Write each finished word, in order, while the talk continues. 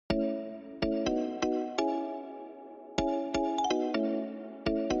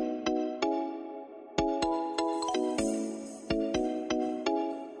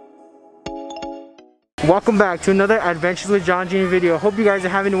Welcome back to another Adventures with John Jr. video. Hope you guys are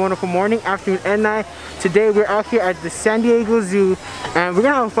having a wonderful morning, afternoon, and night. Today we're out here at the San Diego Zoo, and we're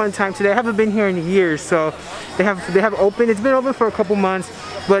gonna have a fun time today. I haven't been here in years, so they have opened. It's been open for a couple months,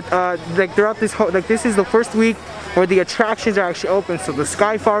 but like throughout this whole, like this is the first week where the attractions are actually open. So the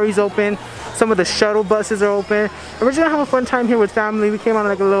SkyFari's open, some of the shuttle buses are open, and we're just gonna have a fun time here with family. We came on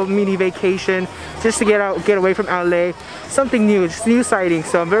like a little mini vacation just to get away from LA. Something new, just new sighting.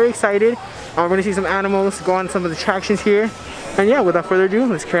 So I'm very excited. We're gonna see some animals, go on some of the attractions here, and yeah, without further ado,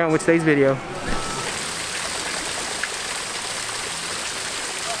 let's carry on with today's video.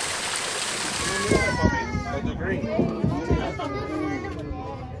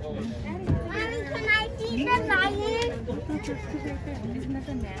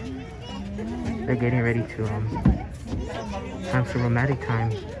 They're getting ready to have some romantic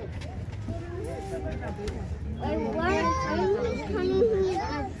time.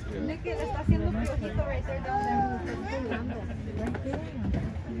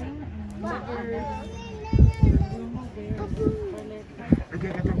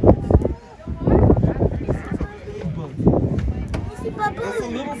 That's the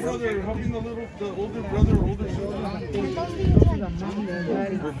little brother helping the older brother or older sister. Here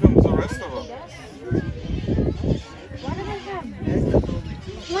comes the rest of them.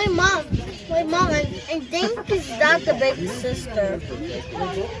 My mom, I think that's the big sister.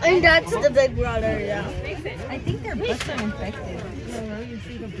 And that's the big brother, yeah. I think their butts are infected. You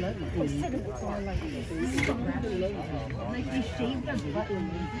see the blood? Like they shaved their butt.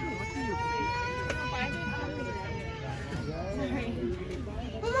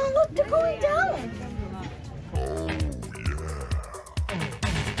 Mama, look, they're going down.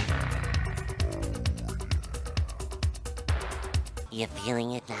 You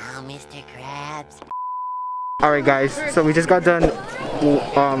feeling it now, Mr. Krabs? Alright guys, so we just got done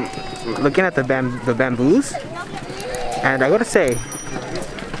looking at the bamboos, and I gotta say,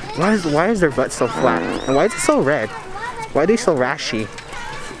 why is their butt so flat? And why is it so red? Why are they so rashy?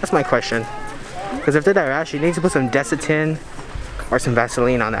 That's my question. Because if they're that rashy, they need to put some Desitin or some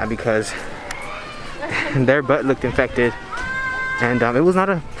Vaseline on that, because their butt looked infected, and it was not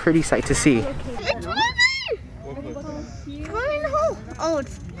a pretty sight to see. It's moving! Going in the hole.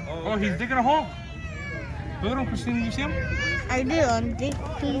 Oh, he's digging a hole. Look at him, Christina, you see him? I do. I'm digging.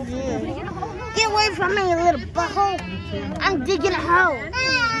 Get away from me, you little butthole. I'm digging a hole.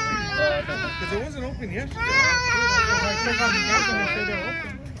 Because it wasn't open yesterday.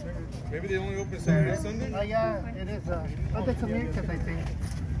 Maybe they only open Saturday, Sunday? Yeah, it is. Oh, that's a Meerkat, I think.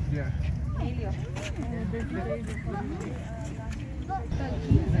 Yeah.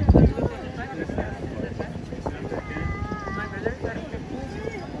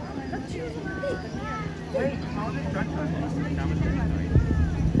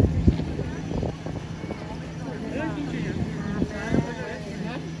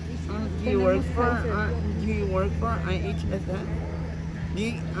 Do you work for IHSS? Do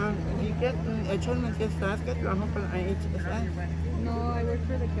you get echarme que estás que trabajo para IHSS? No, I work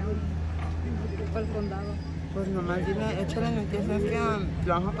for the county. Para el condado. Pues nomás dile, échale en que estás que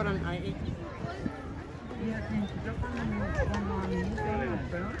trabajo para el IHSS.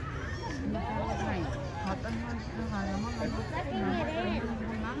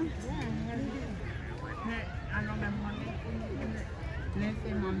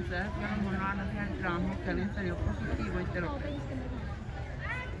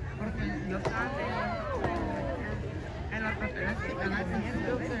 Porque yo estaba en la preferencia que están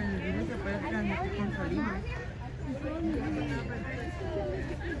haciendo que el virus se puede transmitir con saliva.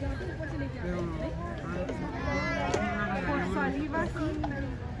 Pero Por saliva sí.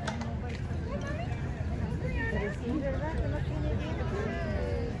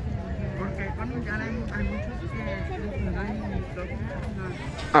 porque cuando ya hay muchos que les engañan y todo.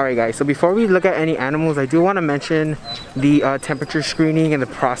 Alright guys, so before we look at any animals, I do want to mention the temperature screening and the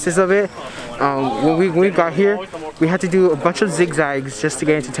process of it. When we got here, we had to do a bunch of zigzags just to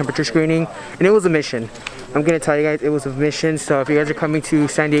get into temperature screening, and it was a mission. I'm gonna tell you guys, it was a mission. So if you guys are coming to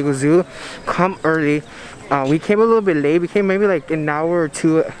San Diego Zoo, come early. We came a little bit late. We came maybe like an hour or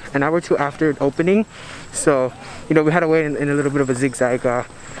two after opening, so you know we had to wait in a little bit of a zigzag.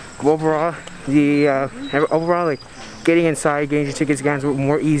 Overall, like getting inside, getting your ticket scans were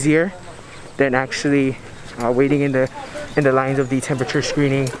more easier than actually waiting in the lines of the temperature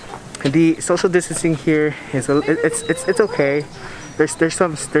screening. The social distancing here is it's okay. There's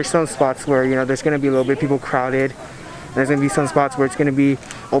some spots where, you know, there's gonna be a little bit of people crowded. There's gonna be some spots where it's gonna be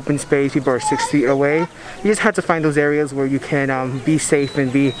open space, people are 6 feet away. You just have to find those areas where you can be safe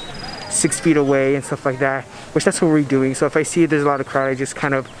and be 6 feet away and stuff like that, which that's what we're doing. So if I see there's a lot of crowd, I just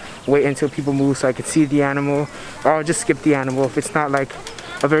kind of wait until people move so I can see the animal, or I'll just skip the animal. If it's not like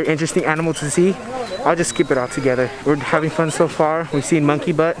a very interesting animal to see, I'll just skip it altogether. We're having fun so far. We've seen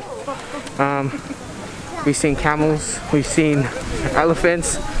monkey butt, we've seen camels, we've seen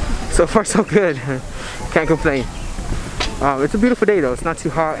elephants. So far so good. Can't complain. It's a beautiful day though. It's not too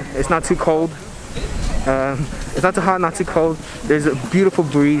hot, it's not too cold. It's not too hot, not too cold. There's a beautiful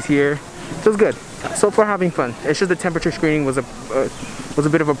breeze here. So it's good. So far having fun. It's just the temperature screening was a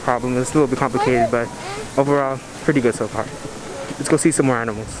bit of a problem. It's a little bit complicated, but overall pretty good so far. Let's go see some more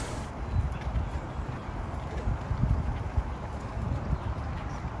animals.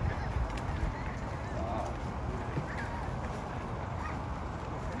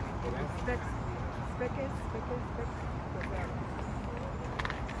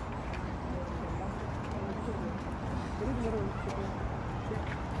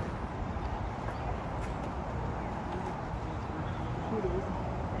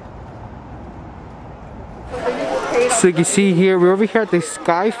 So you can see here, we're over here at the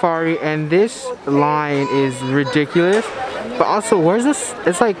SkyFari, and this line is ridiculous. But also, where's this?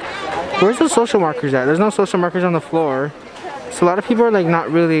 It's like, where's the social markers at? There's no social markers on the floor. So a lot of people are like not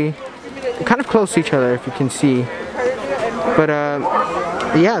really, kind of close to each other, if you can see. But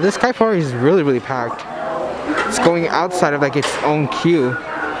yeah, this SkyFari is really packed. It's going outside of like its own queue.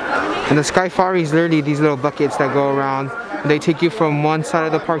 And the SkyFari is literally these little buckets that go around. They take you from one side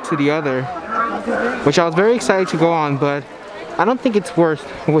of the park to the other, which I was very excited to go on, but I don't think it's worth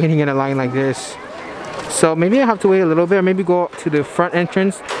waiting in a line like this. So maybe I have to wait a little bit, or maybe go to the front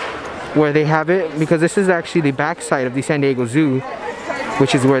entrance where they have it, because this is actually the back side of the San Diego Zoo,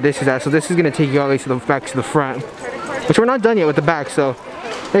 which is where this is at. So this is gonna take you all the way to the back to the front, which we're not done yet with the back. So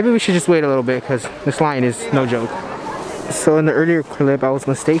maybe we should just wait a little bit, because this line is no joke. So in the earlier clip, I was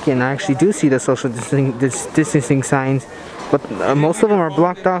mistaken. I actually do see the social distancing signs, but most of them are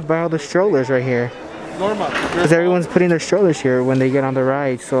blocked off by all the strollers right here. Because everyone's putting their strollers here when they get on the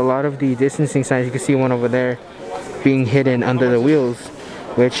ride. So a lot of the distancing signs, you can see one over there being hidden under the wheels,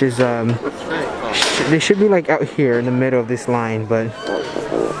 which is, they should be like out here in the middle of this line, but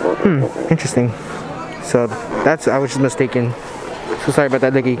interesting. So that's, I was just mistaken. So sorry about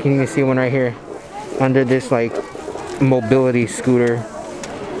that. Look, you can even see one right here under this like mobility scooter.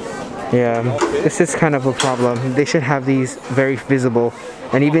 Yeah, this is kind of a problem. They should have these very visible,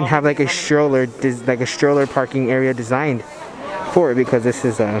 and even have like a stroller parking area designed for it, because this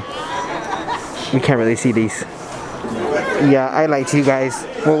is we can't really see these. Yeah, I lied to you guys.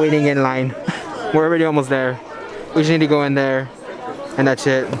 We're waiting in line. We're already almost there. We just need to go in there, and that's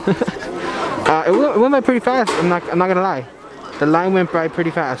it. It went by pretty fast. I'm not gonna lie. The line went by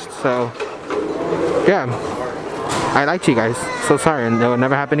pretty fast. So yeah, I lied to you guys. So sorry, and it will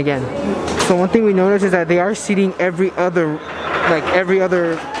never happen again. So one thing we noticed is that they are seating every other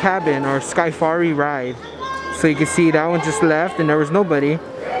cabin or SkyFari ride. So you can see that one just left and there was nobody,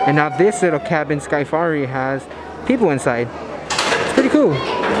 and now this little cabin SkyFari has people inside. It's pretty cool.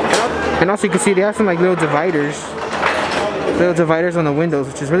 And also you can see they have some like little dividers on the windows,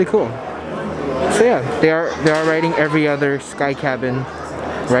 which is really cool. So yeah, they are riding every other Sky cabin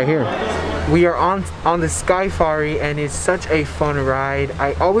right here. We are on the SkyFari, and it's such a fun ride.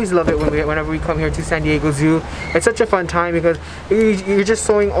 I always love it whenever we come here to San Diego Zoo. It's such a fun time because you're just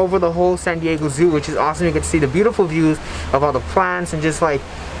soaring over the whole San Diego Zoo, which is awesome. You get to see the beautiful views of all the plants and just like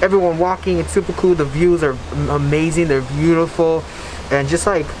everyone walking. It's super cool. The views are amazing. They're beautiful, and just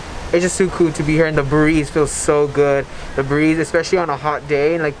like, it's just so cool to be here, and the breeze feels so good. The breeze, especially on a hot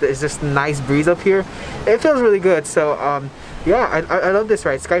day, and like it's just a nice breeze up here. It feels really good. So yeah, I love this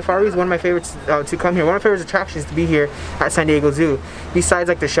ride. SkyFari is one of my favorites to come here. One of my favorite attractions to be here at San Diego Zoo, besides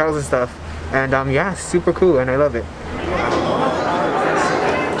like the shells and stuff. And yeah, super cool, and I love it.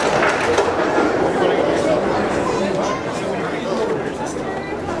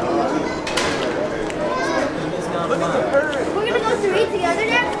 We're gonna go 3 together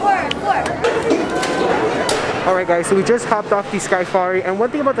then, or 4? Alright guys, so we just hopped off the SkyFari, and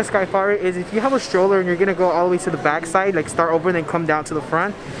one thing about the SkyFari is if you have a stroller and you're gonna go all the way to the back side, like start over and then come down to the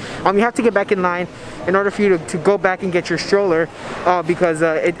front, you have to get back in line in order for you to go back and get your stroller, because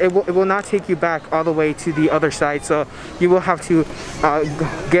it will not take you back all the way to the other side. So you will have to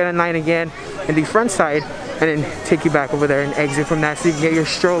get in line again in the front side and then take you back over there and exit from that, so you can get your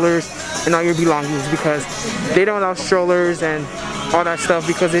strollers and all your belongings, because they don't allow strollers and all that stuff,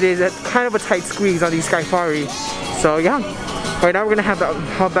 because it is kind of a tight squeeze on these SkyFari. So yeah, right now we're gonna have to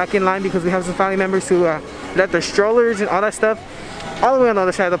hop back in line because we have some family members who let their strollers and all that stuff all the way on the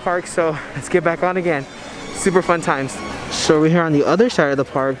other side of the park. So let's get back on again. Super fun times. So So we're here on the other side of the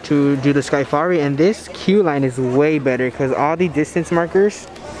park to do the SkyFari, and this queue line is way better because all the distance markers,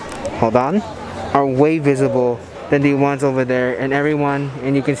 hold on, are way visible than the ones over there, and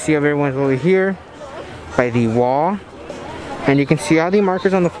you can see everyone's over here by the wall, and you can see all the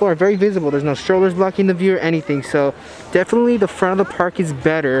markers on the floor, very visible. There's no strollers blocking the view or anything, so definitely the front of the park is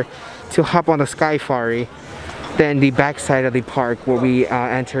better to hop on the SkyFari than the back side of the park where we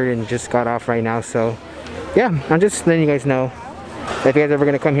entered and just got off right now. So yeah, I'm just letting you guys know that if you guys are ever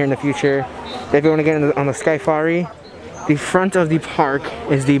going to come here in the future, if you want to get on the SkyFari, the front of the park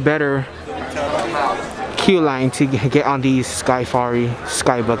is the better queue line to get on these SkyFari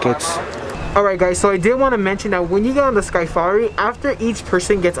sky buckets. Alright guys, so I did want to mention that when you get on the SkyFari, after each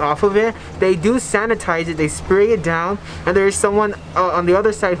person gets off of it, they do sanitize it, they spray it down, and there is someone on the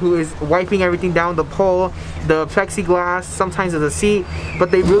other side who is wiping everything down, the pole, the plexiglass, sometimes the seat, but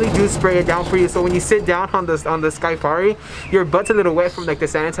they really do spray it down for you. So when you sit down on the SkyFari, your butt's a little wet from like the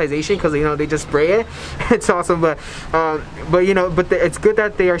sanitization because you know they just spray it. It's awesome, but it's good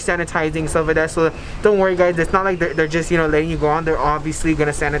that they are sanitizing stuff like that. So don't worry guys, it's not like they're just letting you go on. They're obviously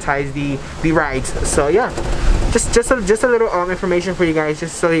gonna sanitize the rides. So yeah, just a little information for you guys,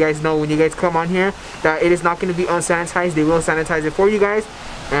 just so you guys know when you guys come on here that it is not going to be unsanitized. They will sanitize it for you guys,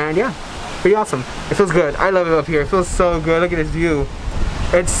 and yeah, pretty awesome. It feels good. I love it up here. It feels so good. Look at this view.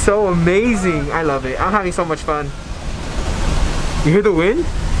 It's so amazing. I love it. I'm having so much fun. You hear the wind?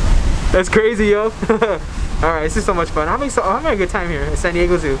 That's crazy, yo. Alright, this is so much fun. I'm having a good time here at San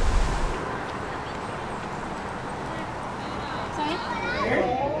Diego Zoo.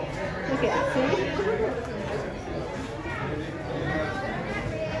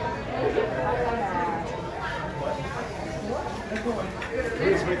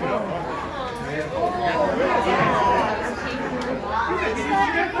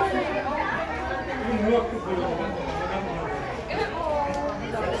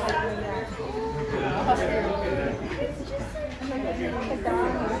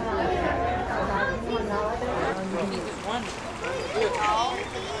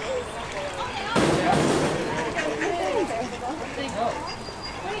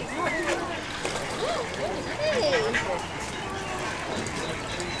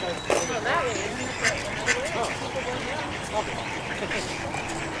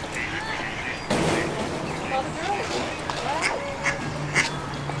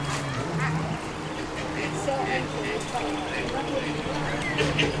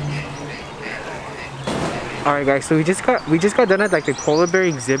 Alright guys, so we just got done at like the polar bear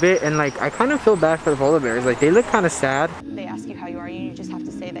exhibit, and like I kind of feel bad for the polar bears. Like they look kind of sad. They ask you how you are, you just have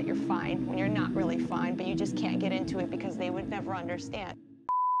to say that you're fine when you're not really fine, but you just can't get into it because they would never understand.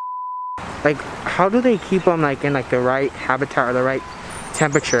 Like how do they keep them like in like the right habitat or the right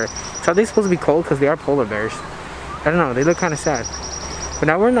temperature? So are they supposed to be cold because they are polar bears? I don't know, they look kind of sad. But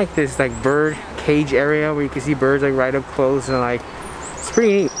now we're in like this like bird cage area where you can see birds like right up close, and like it's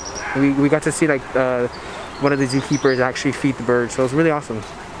pretty neat. We got to see like one of the zookeepers actually feed the birds, so it's really awesome.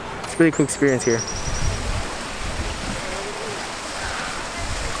 It's a really cool experience here.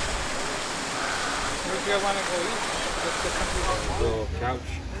 Little couch.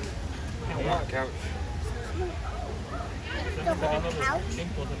 Couch. The couch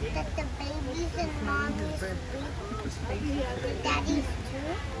that the babies and mommies sleep. Daddies too.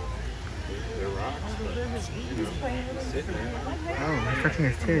 They're rocks, but sit there. Oh, he's touching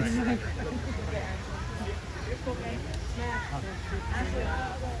his tits.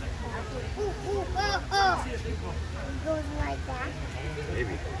 Ooh, ooh, oh, oh. It goes like that.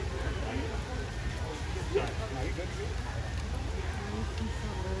 Maybe.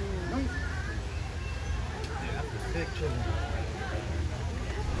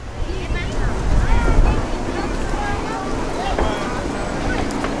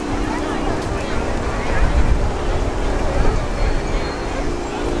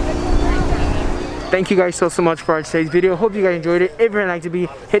 Thank you guys so much for today's video. Hope you guys enjoyed it. If you'd like to be,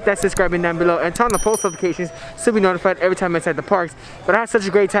 hit that subscribe button down below and turn on the post notifications so be notified every time I'm inside the parks. But I had such a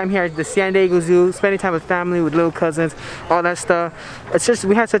great time here at the San Diego Zoo, spending time with family, with little cousins, all that stuff. It's just,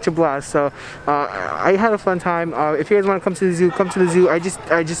 we had such a blast. So I had a fun time. If you guys want to come to the zoo, come to the zoo. I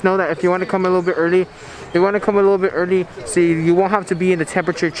just know that if you want to come a little bit early, so you won't have to be in the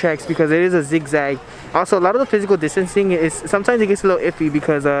temperature checks because it is a zigzag. Also, a lot of the physical distancing is sometimes it gets a little iffy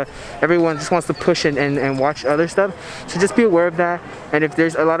because everyone just wants to push and watch other stuff. So just be aware of that. And if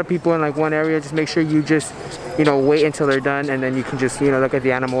there's a lot of people in like one area, just make sure you just wait until they're done, and then you can just look at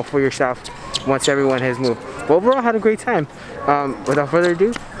the animal for yourself once everyone has moved. But overall, I had a great time. Without further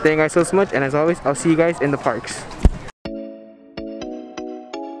ado, thank you guys so much, and as always, I'll see you guys in the parks.